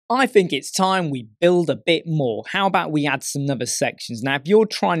I think it's time we build a bit more. How about we add some other sections? Now, if you're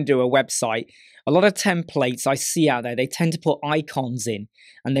trying to do a website, a lot of templates I see out there, they tend to put icons in,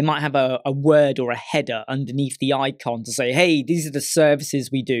 and they might have a word or a header underneath the icon to say, hey, these are the services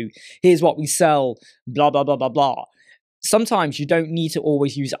we do. Here's what we sell, blah, blah, blah, blah, blah. Sometimes you don't need to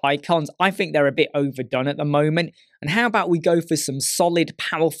always use icons. I think they're a bit overdone at the moment. And how about we go for some solid,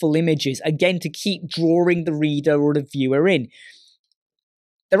 powerful images, again, to keep drawing the reader or the viewer in.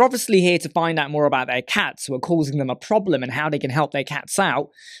 They're obviously here to find out more about their cats who are causing them a problem and how they can help their cats out.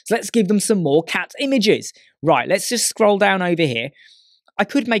 So let's give them some more cat images. Right, let's just scroll down over here. I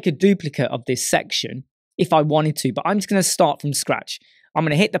could make a duplicate of this section if I wanted to, but I'm just going to start from scratch. I'm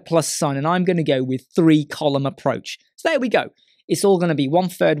going to hit the plus sign and I'm going to go with 3-column approach. So there we go. It's all going to be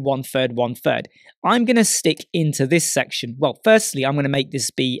 1/3, 1/3, 1/3. I'm going to stick into this section. Well, firstly, I'm going to make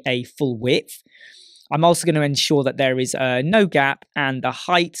this be a full width. I'm also going to ensure that there is no gap and the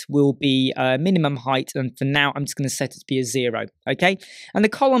height will be minimum height. And for now, I'm just going to set it to be a 0. Okay. And the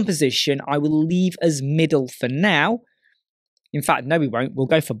column position, I will leave as middle for now. In fact, no, we won't. We'll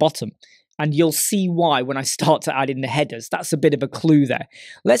go for bottom. And you'll see why when I start to add in the headers. That's a bit of a clue there.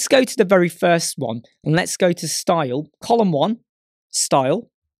 Let's go to the very first one and let's go to style, column 1, style.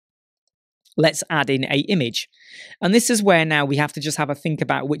 Let's add in a image. And this is where now we have to just have a think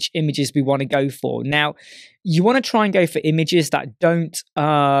about which images we want to go for. Now, you want to try and go for images that don't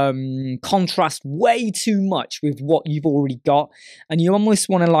contrast way too much with what you've already got. And you almost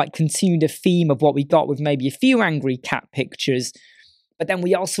want to like continue the theme of what we got with maybe a few angry cat pictures. But then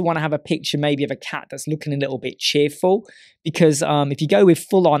we also want to have a picture maybe of a cat that's looking a little bit cheerful. Because if you go with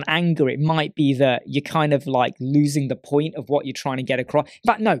full-on anger, it might be that you're kind of like losing the point of what you're trying to get across.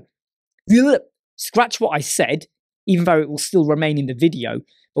 In fact, no. Scratch what I said, even though it will still remain in the video.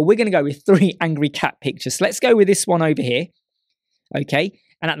 But we're going to go with 3 angry cat pictures. So let's go with this one over here. Okay.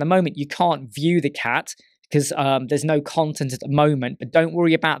 And at the moment, you can't view the cat because there's no content at the moment. But don't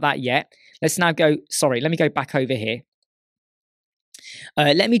worry about that yet. Let's now go. Sorry, let me go back over here.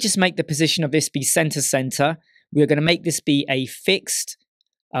 Let me just make the position of this be center. We're going to make this be a fixed.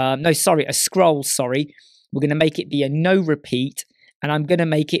 A scroll. Sorry. We're going to make it be a no repeat. And I'm going to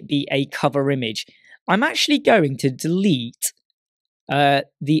make it be a cover image. I'm actually going to delete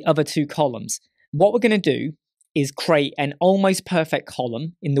the other 2 columns. What we're going to do is create an almost perfect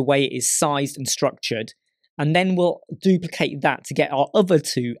column in the way it is sized and structured. And then we'll duplicate that to get our other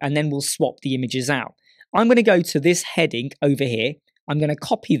 2, and then we'll swap the images out. I'm going to go to this heading over here. I'm going to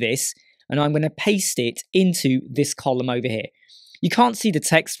copy this, and I'm going to paste it into this column over here. You can't see the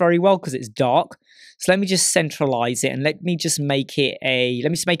text very well because it's dark. So let me just centralize it and let me just make it a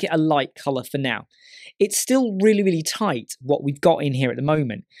light color for now. It's still really, really tight what we've got in here at the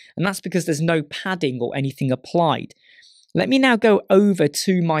moment. And that's because there's no padding or anything applied. Let me now go over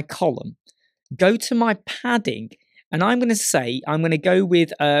to my column, go to my padding, and I'm going to say, I'm going to go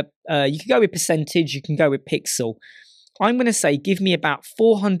with, you can go with percentage, you can go with pixel. I'm going to say, give me about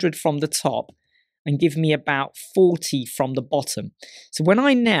 400 from the top and give me about 40 from the bottom. So when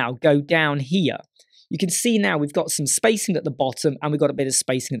I now go down here, you can see now we've got some spacing at the bottom and we've got a bit of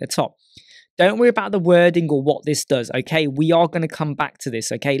spacing at the top. Don't worry about the wording or what this does, okay? We are going to come back to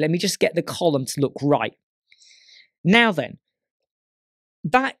this, okay? Let me just get the column to look right. Now then,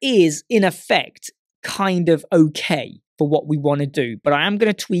 that is, in effect, kind of okay for what we want to do, but I am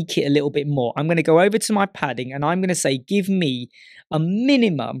going to tweak it a little bit more. I'm going to go over to my padding and I'm going to say, give me a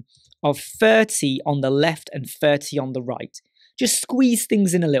minimum of 30 on the left and 30 on the right. Just squeeze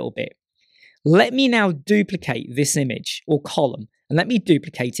things in a little bit. Let me now duplicate this image or column and let me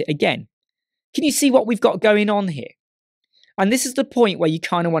duplicate it again. Can you see what we've got going on here? And this is the point where you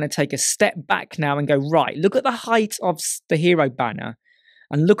kind of want to take a step back now and go, right, look at the height of the hero banner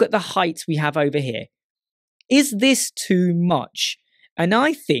and look at the height we have over here. Is this too much? And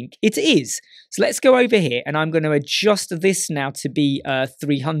I think it is. So let's go over here and I'm going to adjust this now to be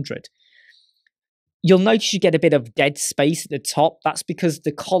 300. You'll notice you get a bit of dead space at the top. That's because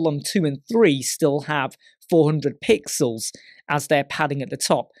the column 2 and 3 still have 400 pixels as their padding at the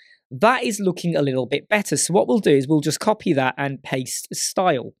top. That is looking a little bit better. So what we'll do is we'll just copy that and paste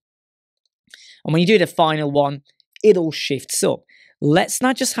style. And when you do the final one, it all shifts up. Let's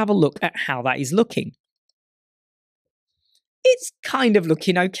now just have a look at how that is looking. It's kind of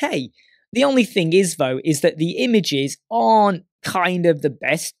looking okay. The only thing is, though, is that the images aren't kind of the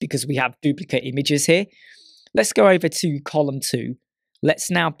best because we have duplicate images here. Let's go over to column 2.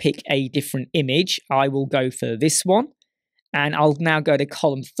 Let's now pick a different image. I will go for this one. And I'll now go to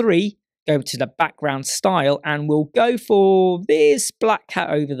column 3, go to the background style, and we'll go for this black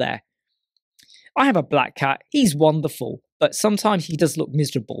cat over there. I have a black cat. He's wonderful. but sometimes he does look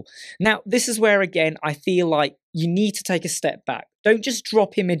miserable. Now, this is where, again, I feel like you need to take a step back. Don't just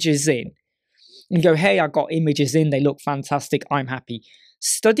drop images in and go, hey, I got images in, they look fantastic, I'm happy.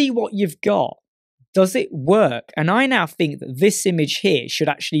 Study what you've got. Does it work? And I now think that this image here should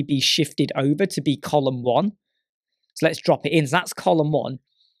actually be shifted over to be column 1. So let's drop it in. So that's column 1,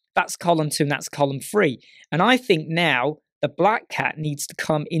 that's column 2, and that's column 3. And I think now the black cat needs to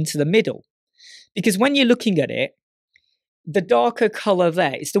come into the middle. Because when you're looking at it, the darker color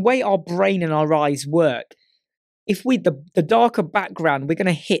there, it's the way our brain and our eyes work. If the darker background, we're going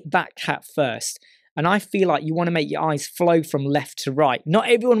to hit that cat first. And I feel like you want to make your eyes flow from left to right. Not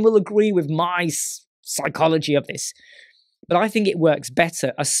everyone will agree with my psychology of this, but I think it works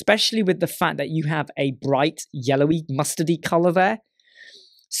better, especially with the fact that you have a bright yellowy mustardy color there.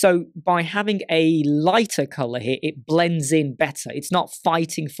 So by having a lighter color here, it blends in better. It's not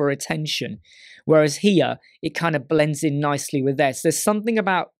fighting for attention. Whereas here, it kind of blends in nicely with there. So there's something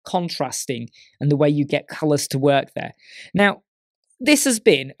about contrasting and the way you get colors to work there. Now, this has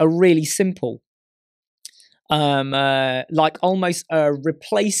been a really simple, like almost a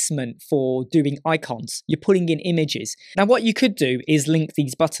replacement for doing icons. You're putting in images. Now, what you could do is link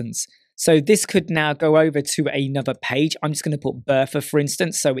these buttons. So this could now go over to another page. I'm just going to put Bertha, for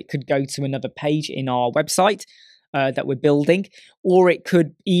instance, so it could go to another page in our website that we're building, or it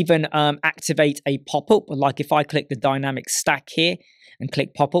could even activate a pop-up, like if I click the dynamic stack here and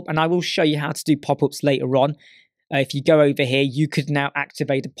click pop-up, and I will show you how to do pop-ups later on. If you go over here, you could now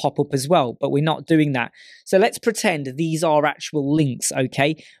activate a pop-up as well, but we're not doing that. So let's pretend these are actual links,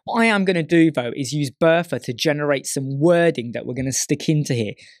 okay? What I am going to do, though, is use Bertha to generate some wording that we're going to stick into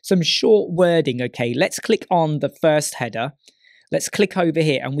here. Some short wording, okay? Let's click on the first header. Let's click over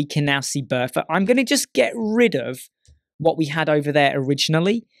here, and we can now see Bertha. I'm going to just get rid of what we had over there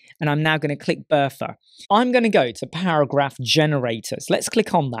originally, and I'm now going to click Bertha. I'm going to go to paragraph generators. Let's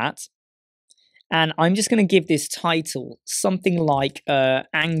click on that. And I'm just going to give this title something like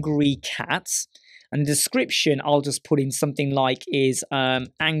Angry Cats. And the description, I'll just put in something like is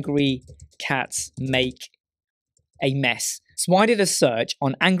Angry Cats Make a Mess. So I did a search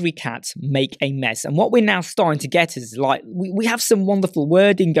on Angry Cats Make a Mess. And what we're now starting to get is like, we have some wonderful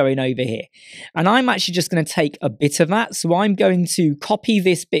wording going over here. And I'm actually just going to take a bit of that. So I'm going to copy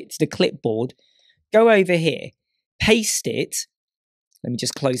this bit to the clipboard, go over here, paste it. Let me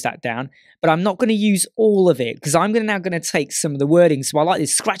just close that down. But I'm not going to use all of it because I'm now going to take some of the wording. So I like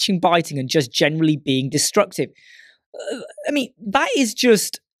this scratching, biting, and just generally being destructive. I mean, that is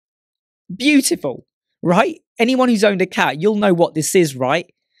just beautiful, right? Anyone who's owned a cat, you'll know what this is,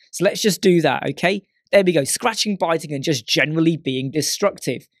 right? So let's just do that, okay? There we go. Scratching, biting, and just generally being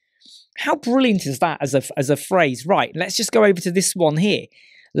destructive. How brilliant is that as a phrase? Right, let's just go over to this one here.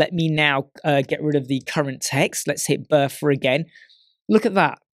 Let me now get rid of the current text. Let's hit Bertha again. Look at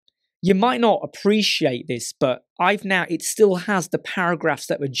that. You might not appreciate this, but it still has the paragraphs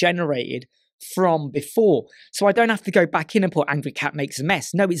that were generated from before. So I don't have to go back in and put Angry Cat Makes a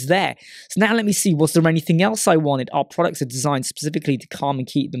Mess. No, it's there. So now let me see, was there anything else I wanted? Our products are designed specifically to calm and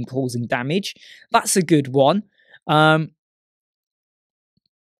keep them causing damage. That's a good one. What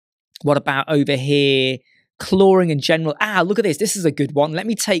about over here? Clawing in general. Look at this. This is a good one. Let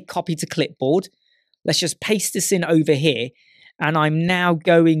me take copy to clipboard. Let's just paste this in over here. And I'm now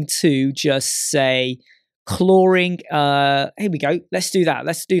going to just say clawing. Here we go. Let's do that.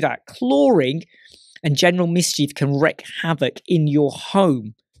 Let's do that. Clawing and general mischief can wreak havoc in your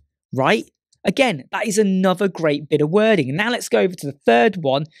home, right? Again, that is another great bit of wording. And now let's go over to the third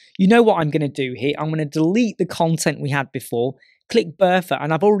one. You know what I'm going to do here? I'm going to delete the content we had before, click Bertha,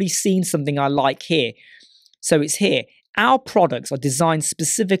 and I've already seen something I like here. So it's here. Our products are designed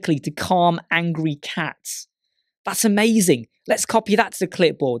specifically to calm angry cats. That's amazing. Let's copy that to the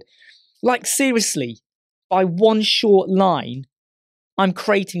clipboard. Like, seriously, by one short line, I'm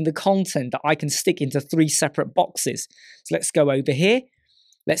creating the content that I can stick into 3 separate boxes. So let's go over here.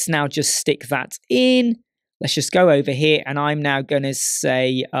 Let's now just stick that in. Let's just go over here, and I'm now going to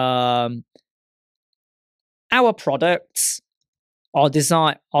say our products are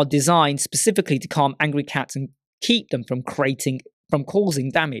designed specifically to calm angry cats and keep them from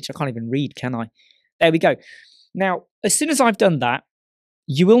causing damage. I can't even read, can I? There we go. Now, as soon as I've done that,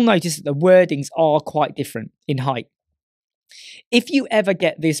 you will notice that the wordings are quite different in height. If you ever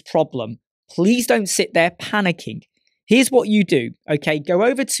get this problem, please don't sit there panicking. Here's what you do, okay? Go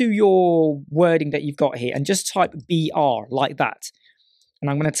over to your wording that you've got here and just type BR like that.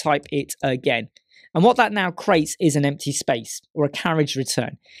 And I'm going to type it again. And what that now creates is an empty space or a carriage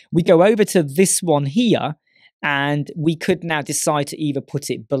return. We go over to this one here, and we could now decide to either put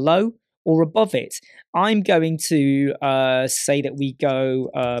it below or above it. I'm going to say that we go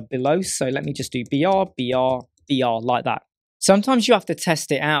below. So let me just do BR, BR, BR like that. Sometimes you have to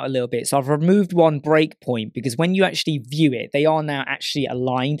test it out a little bit. So I've removed one breakpoint because when you actually view it, they are now actually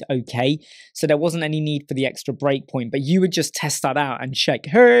aligned okay. So there wasn't any need for the extra breakpoint, but you would just test that out and check,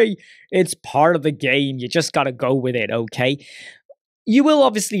 hey, it's part of the game. You just got to go with it, okay? You will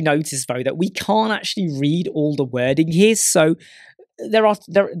obviously notice, though, that we can't actually read all the wording here. So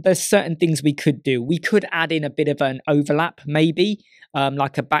there's certain things we could do. We could add in a bit of an overlap, maybe,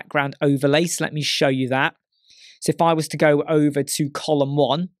 like a background overlay. So let me show you that. So if I was to go over to column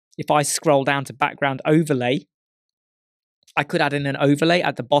 1, if I scroll down to background overlay, I could add in an overlay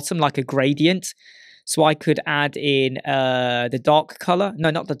at the bottom, like a gradient. So I could add in the dark color. No,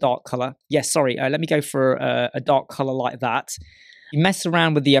 not the dark color. Yes, sorry. Let me go for a dark color like that. You mess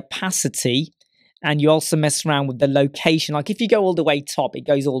around with the opacity, and you also mess around with the location. Like if you go all the way top, it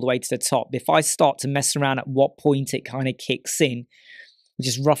goes all the way to the top. If I start to mess around at what point it kind of kicks in, which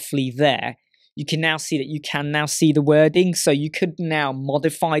is roughly there, you can now see that you can now see the wording. So you could now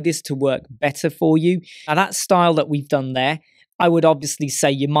modify this to work better for you. Now that style that we've done there, I would obviously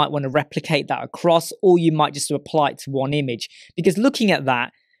say you might want to replicate that across, or you might just apply it to one image. Because looking at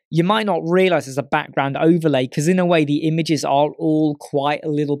that, you might not realize there's a background overlay because in a way the images are all quite a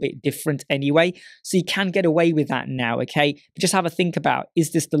little bit different anyway. So you can get away with that now, okay? But just have a think about,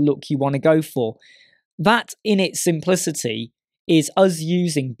 is this the look you want to go for? That in its simplicity is us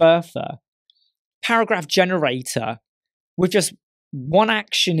using Bertha paragraph generator with just one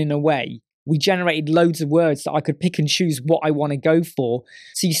action. In a way, we generated loads of words that I could pick and choose what I want to go for.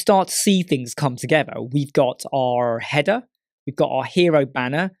 So you start to see things come together. We've got our header, we've got our hero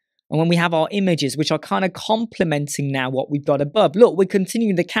banner, and when we have our images, which are kind of complementing now what we've got above. Look, we're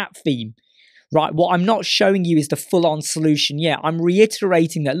continuing the cat theme, right? What I'm not showing you is the full-on solution yet. I'm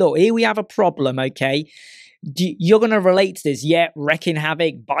reiterating that, look, here we have a problem, okay? You're going to relate to this, yeah, wrecking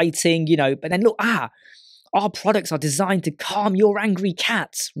havoc, biting, you know, but then look, our products are designed to calm your angry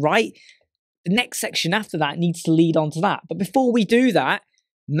cats, right? The next section after that needs to lead on to that. But before we do that,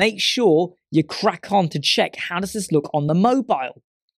 make sure you crack on to check, how does this look on the mobile?